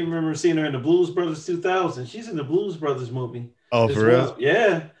remember seeing her in the Blues Brothers 2000. She's in the Blues Brothers movie. Oh, for real?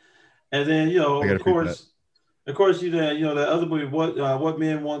 Yeah. And then of course, that other movie, What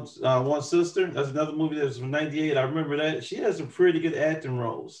Man Wants Sister. That's another movie that was from '98. I remember that. She has some pretty good acting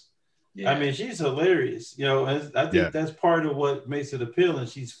roles. Yeah. I mean, she's hilarious. And I think that's part of what makes it appealing.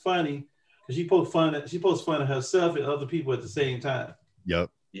 She's funny because she pokes fun at herself and other people at the same time. Yep.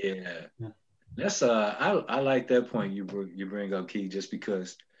 Yeah. That's I like that point you bring up, Key, just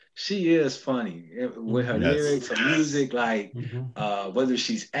because she is funny with her lyrics, her music, like whether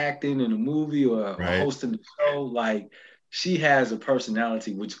she's acting in a movie or hosting the show, like she has a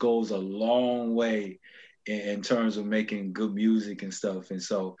personality which goes a long way in terms of making good music and stuff. And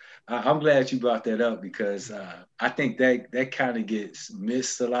so I'm glad you brought that up because I think that kind of gets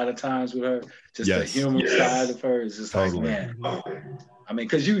missed a lot of times with her. Just the humor side of her is just like, man. I mean,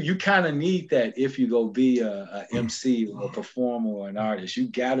 because you kind of need that if you go be a MC or a performer or an artist. You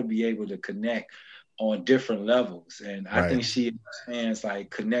got to be able to connect on different levels. And I think she understands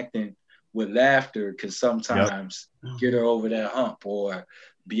like connecting with laughter can sometimes get her over that hump or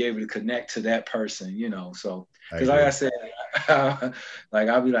be able to connect to that person, So, because like I said, like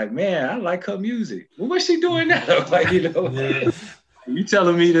I'll be like, man, I like her music. Well, what's she doing now? Like, you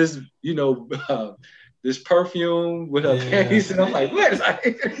telling me this, this perfume with her panties, and I'm like, what?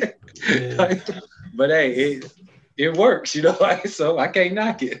 But hey, it works, so I can't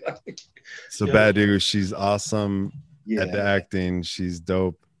knock it. So Badu, she's awesome at the acting. She's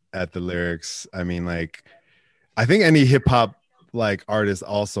dope at the lyrics. I mean, like, I think any hip hop like artist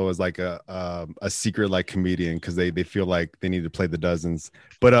also is like a secret like comedian because they feel like they need to play the dozens.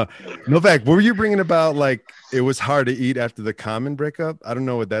 But Novak, what were you bringing about? Like, it was hard to eat after the Common breakup. I don't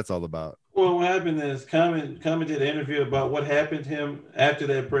know what that's all about. Well, what happened is Common did an interview about what happened to him after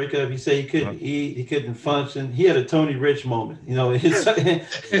that breakup. He said he couldn't eat, he couldn't function. He had a Tony Rich moment, Nobody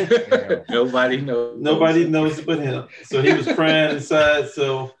knows it but him. So he was crying inside.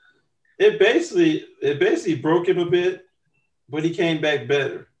 So it basically broke him a bit, but he came back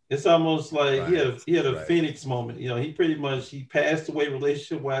better. It's almost like he had a Phoenix moment. He passed away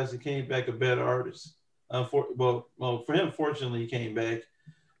relationship wise. He came back a better artist. For him, fortunately, he came back.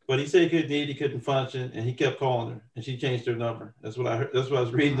 But he said he couldn't eat, he couldn't function, and he kept calling her, and she changed her number. That's what I heard. That's what I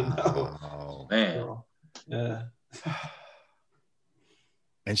was reading about. Oh man, so, yeah.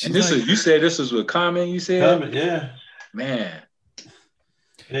 And this is, you said this was with Common. You said Common, yeah, man.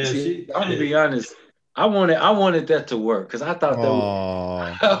 Yeah, I'm gonna be honest. I wanted that to work because I thought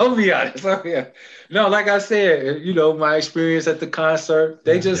that. I'll be honest. No, like I said, my experience at the concert,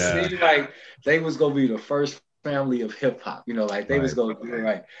 they just seemed like they was gonna be the first family of hip hop, like they was gonna do it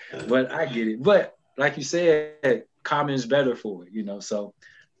right. But I get it. But like you said, Common is better for it, So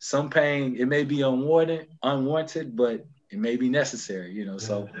some pain, it may be unwarranted, but it may be necessary,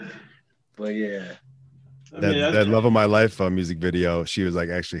 So, but yeah. That Love of My Life music video, she was like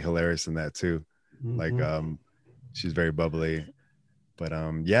actually hilarious in that too. Like she's very bubbly. But I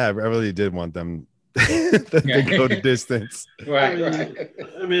really did want them to go the distance. Right. I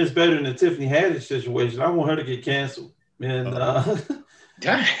mean, it's better than the Tiffany Haddish situation. I want her to get canceled. And I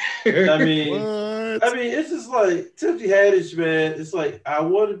mean, it's just like Tiffany Haddish, man. It's like I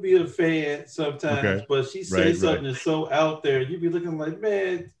want to be a fan sometimes, but she says something that's so out there. You be looking like,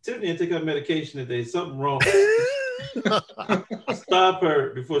 man, Tiffany didn't take her medication today. Something wrong. Stop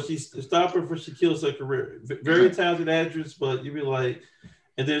her before she kills her career. Very talented actress, but you be like.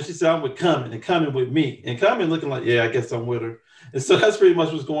 And then she said, I'm with Common and Common with me. And Common looking like, I guess I'm with her. And so that's pretty much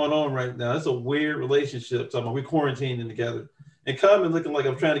what's going on right now. It's a weird relationship. So we're quarantining together. And Common looking like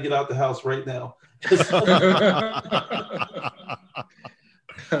I'm trying to get out the house right now.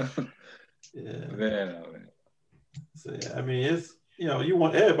 Yeah. Man. So yeah, I mean, it's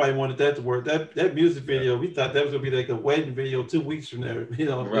everybody wanted that to work. That music video, we thought that was gonna be like a wedding video 2 weeks from there.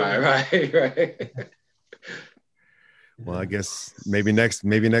 Right. Well, I guess maybe next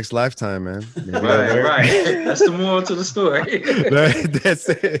lifetime, man. Maybe right. That's the moral to the story. That's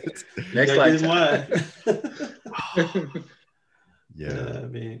it. Next lifetime. Yeah. I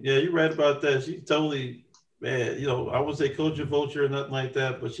mean, yeah, you're right about that. She totally, man, I wouldn't say culture vulture or nothing like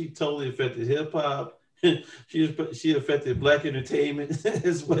that, but she totally affected hip hop. she affected black entertainment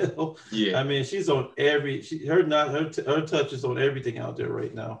as well. Yeah. I mean, she's on her touch is on everything out there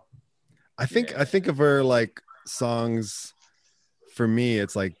right now. I think of her like songs. For me,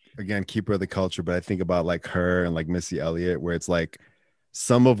 it's like, again, Keeper of the Culture, but I think about like her and like Missy Elliott, where it's like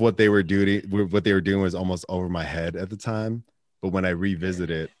some of what they were doing was almost over my head at the time. But when I revisit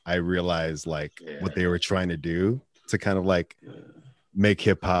it, I realized like what they were trying to do to kind of like make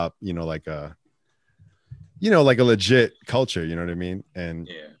hip hop, like a legit culture, you know what I mean? And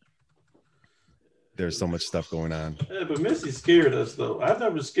there's so much stuff going on. Yeah, but Missy scared us though. I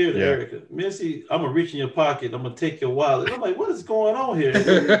never scared Erica. Missy, I'm gonna reach in your pocket, I'm gonna take your wallet. I'm like, what is going on here?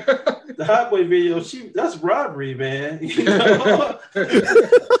 The Hot Boy video, that's robbery, man.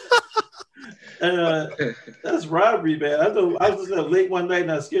 That's robbery, man. I know I was just late one night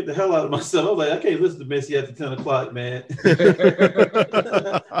and I scared the hell out of myself. I was like, I can't listen to Missy after 10 o'clock, man.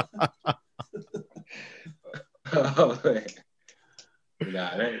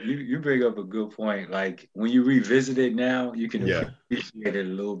 You bring up a good point. Like when you revisit it now, you can appreciate it a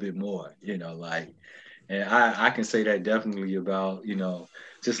little bit more, and I can say that definitely about,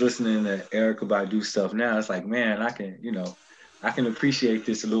 just listening to Erykah Badu stuff now. It's like, man, I can appreciate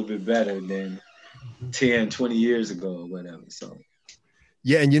this a little bit better than 10, 20 years ago or whatever. So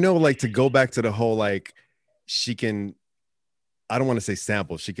yeah, and like to go back to the whole like she can, I don't want to say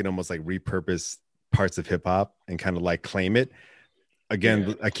sample, she can almost like repurpose parts of hip hop and kind of like claim it.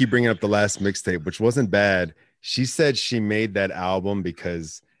 Again, I keep bringing up the last mixtape, which wasn't bad. She said she made that album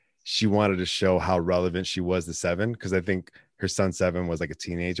because she wanted to show how relevant she was to Seven, because I think her son Seven was like a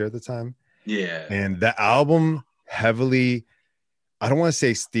teenager at the time. Yeah. And that album heavily, I don't want to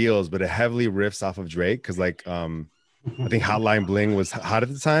say steals, but it heavily riffs off of Drake, because like I think Hotline Bling was hot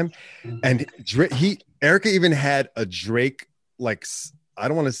at the time. And Erykah even had a Drake, like, I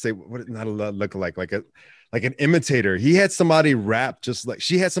don't want to say what, not a lookalike, like an imitator. He had somebody rap just like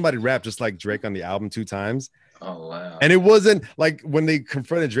Drake on the album 2 times. Oh wow. And it wasn't like when they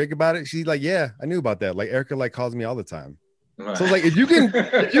confronted Drake about it, she's like, yeah, I knew about that. Like Erykah like calls me all the time. Right. So like if you got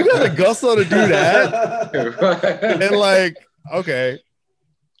the gusto to do that, and like, okay,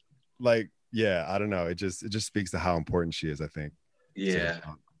 like, yeah, I don't know. It just speaks to how important she is, I think. Yeah.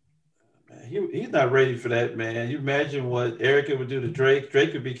 So, he's not ready for that, man. You imagine what Erykah would do to Drake.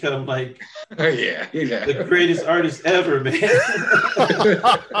 Drake would become like the greatest artist ever, man.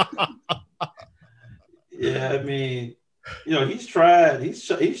 Yeah, I mean, he's tried. He's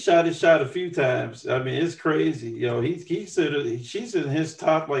shot his shot a few times. I mean, it's crazy. She's in his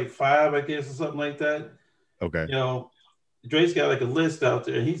top like 5, I guess, or something like that. Okay. Drake's got like a list out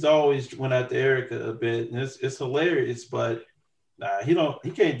there. He's always went out to Erykah a bit, and it's hilarious, but he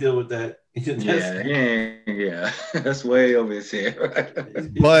can't deal with that. That's way over his head.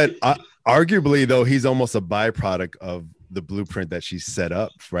 But arguably, though, he's almost a byproduct of the blueprint that she set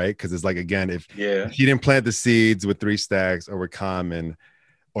up, right? Because it's like, again, if she didn't plant the seeds with 3 Stacks or with Common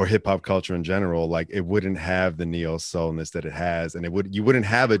or hip hop culture in general, like it wouldn't have the neo soulness that it has, and you wouldn't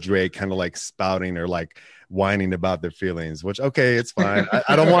have a Drake kind of like spouting or like whining about their feelings, which, okay, it's fine.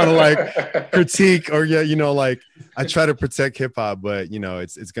 I don't want to like critique or like I try to protect hip hop, but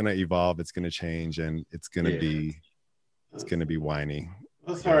it's gonna evolve, it's gonna change, and it's gonna be whiny.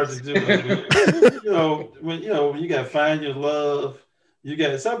 That's hard to do. When you got Find Your Love, you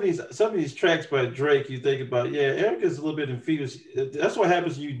got some of these tracks by Drake. You think about, Erykah's a little bit infused. That's what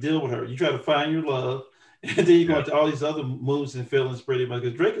happens when you deal with her. You try to find your love, and then you go into all these other moods and feelings, pretty much.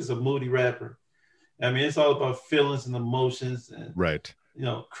 Because Drake is a moody rapper. I mean, it's all about feelings and emotions, and right.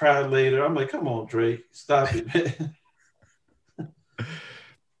 Cry later. I'm like, come on, Drake, stop it, man.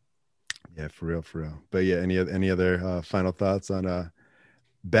 Yeah, for real. But yeah, any other final thoughts on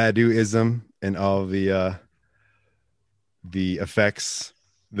Baduism and all the effects,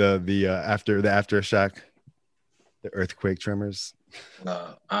 the aftershock, the earthquake tremors?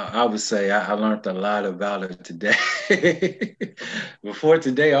 I would say I learned a lot about it today. Before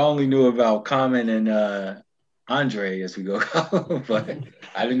today, I only knew about Common and Andre, as we go, but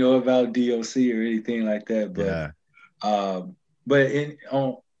I didn't know about DOC or anything like that. But but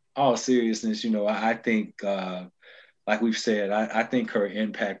on all seriousness, I think like like we've said, I think her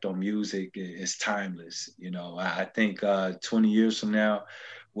impact on music is timeless. You know, I think 20 years from now,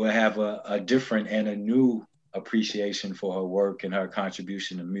 we'll have a different and a new appreciation for her work and her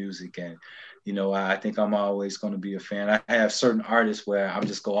contribution to music. And, you know, I think I'm always going to be a fan. I have certain artists where I'm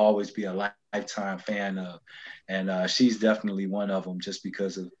just going to always be a lifetime fan of. And she's definitely one of them, just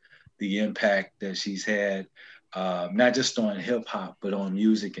because of the impact that she's had, not just on hip hop, but on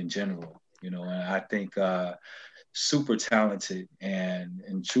music in general. You know, and I think super talented,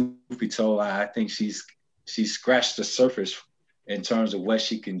 and truth be told, I think she's scratched the surface in terms of what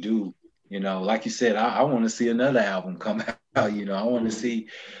she can do. You know, like you said, I want to see another album come out. You know, I want to see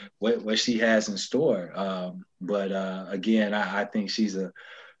what she has in store. But again, I think she's a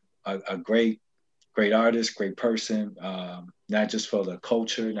great artist, great person, not just for the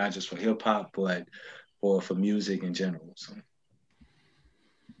culture, not just for hip hop, but for music in general. So.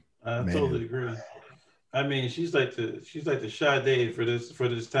 I totally agree. I mean, she's like the Sade for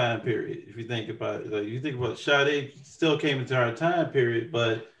this time period. If you think about it, like you think about Sade, still came into our time period,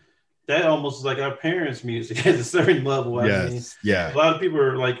 but that almost is like our parents' music at a certain level. I mean, a lot of people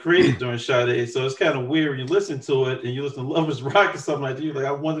are like created during Sade, so it's kind of weird when you listen to it and you listen to Lovers Rock or something like that. You're like,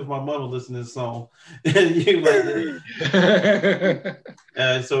 I wonder if my mom would listen to this song. And you like,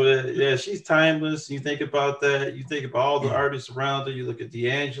 so she's timeless. You think about that. You think about all the artists around her. You look at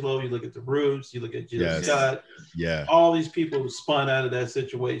D'Angelo. You look at the Roots. You look at Jill Scott. Yeah, all these people spun out of that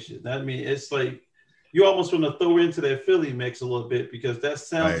situation. I mean, it's like, you almost want to throw into that Philly mix a little bit, because that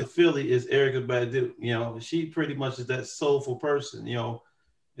sound of Philly is Erykah Badu. You know, she pretty much is that soulful person, you know.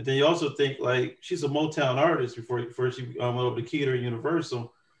 And then you also think like she's a Motown artist before she went over to Keter and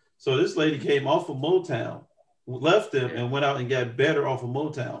Universal. So this lady came off of Motown, left them, and went out and got better off of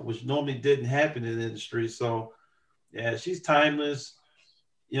Motown, which normally didn't happen in the industry. So yeah, she's timeless.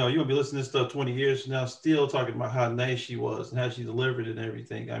 You know, you're gonna be listening to stuff 20 years from now, still talking about how nice she was and how she delivered and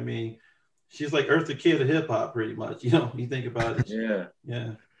everything. I mean, she's like Eartha Kitt of hip hop, pretty much. You know, you think about it.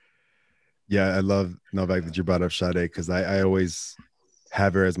 Yeah. I love Novak that you brought up Sade, because I always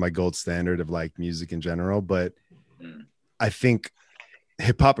have her as my gold standard of like music in general. But I think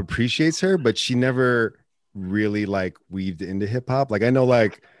hip hop appreciates her, but she never really like weaved into hip hop. Like I know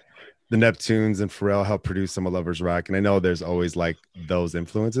like the Neptunes and Pharrell helped produce some of Lovers Rock, and I know there's always like those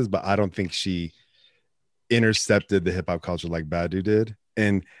influences, but I don't think she intercepted the hip hop culture like Badu did.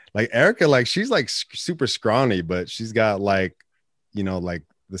 And like Erykah, like she's like super scrawny, but she's got like, you know, like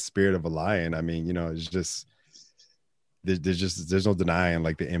the spirit of a lion. I mean, you know, it's just there's no denying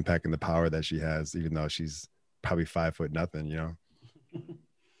like the impact and the power that she has, even though she's probably 5'0" nothing, you know.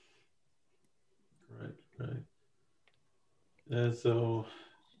 Right. And so,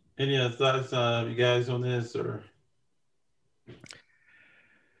 any other thoughts, you guys, on this, or?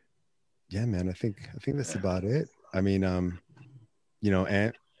 Yeah, man, I think that's about it. I mean, you know,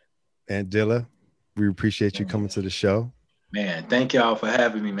 Aunt Dilla, we appreciate you coming to the show. Man, thank y'all for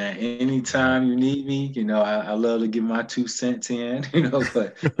having me, man. Anytime you need me, you know, I love to give my 2 cents in, you know,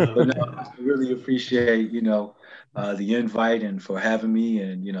 but no, I really appreciate, you know, the invite and for having me.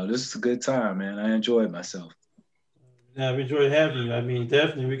 And, you know, this is a good time, man. I enjoyed myself. Yeah, I've enjoyed having you. I mean,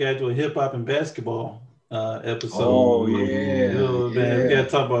 definitely we got to do a hip hop and basketball episode. Oh, yeah. You know, man, we got to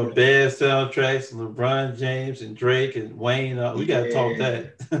talk about bad soundtracks, LeBron James and Drake and Wayne. We got to talk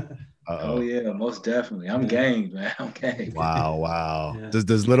that. Oh yeah, most definitely. I'm game, man. I'm game. Wow. Yeah.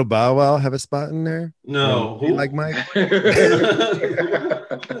 Does Little Bow Wow have a spot in there? No. Who? Like Mike?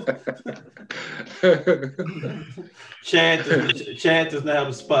 Chad does not have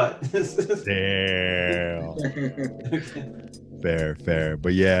a spot. Damn. Fair.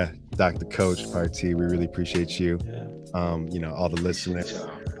 But yeah, Dr. Coach Part T, we really appreciate you. Yeah. You know, all the listeners.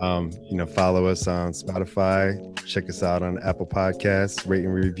 You know, follow us on Spotify, check us out on Apple Podcasts, rate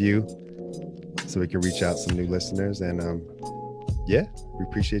and review, so we can reach out some new listeners. And yeah, we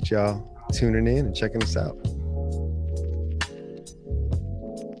appreciate y'all tuning in and checking us out.